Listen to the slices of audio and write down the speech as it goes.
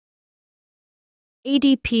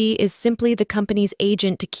ADP is simply the company's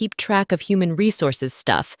agent to keep track of human resources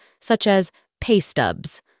stuff, such as pay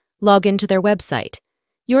stubs. Log into their website.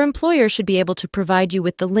 Your employer should be able to provide you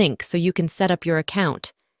with the link so you can set up your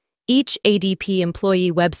account. Each ADP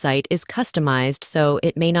employee website is customized, so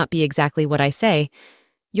it may not be exactly what I say.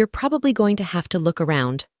 You're probably going to have to look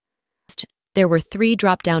around. There were 3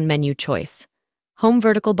 drop-down menu choice. Home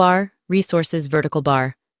vertical bar, resources vertical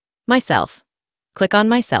bar. Myself. Click on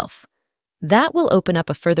Myself. That will open up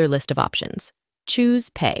a further list of options. Choose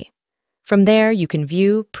Pay. From there, you can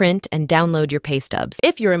view, print, and download your pay stubs.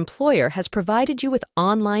 If your employer has provided you with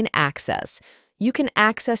online access, you can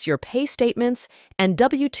access your pay statements and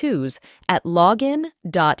W-2s at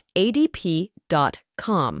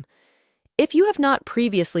login.adp.com. If you have not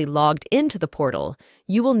previously logged into the portal,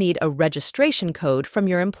 you will need a registration code from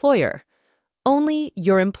your employer. Only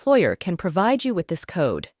your employer can provide you with this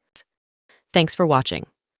code. Thanks for watching.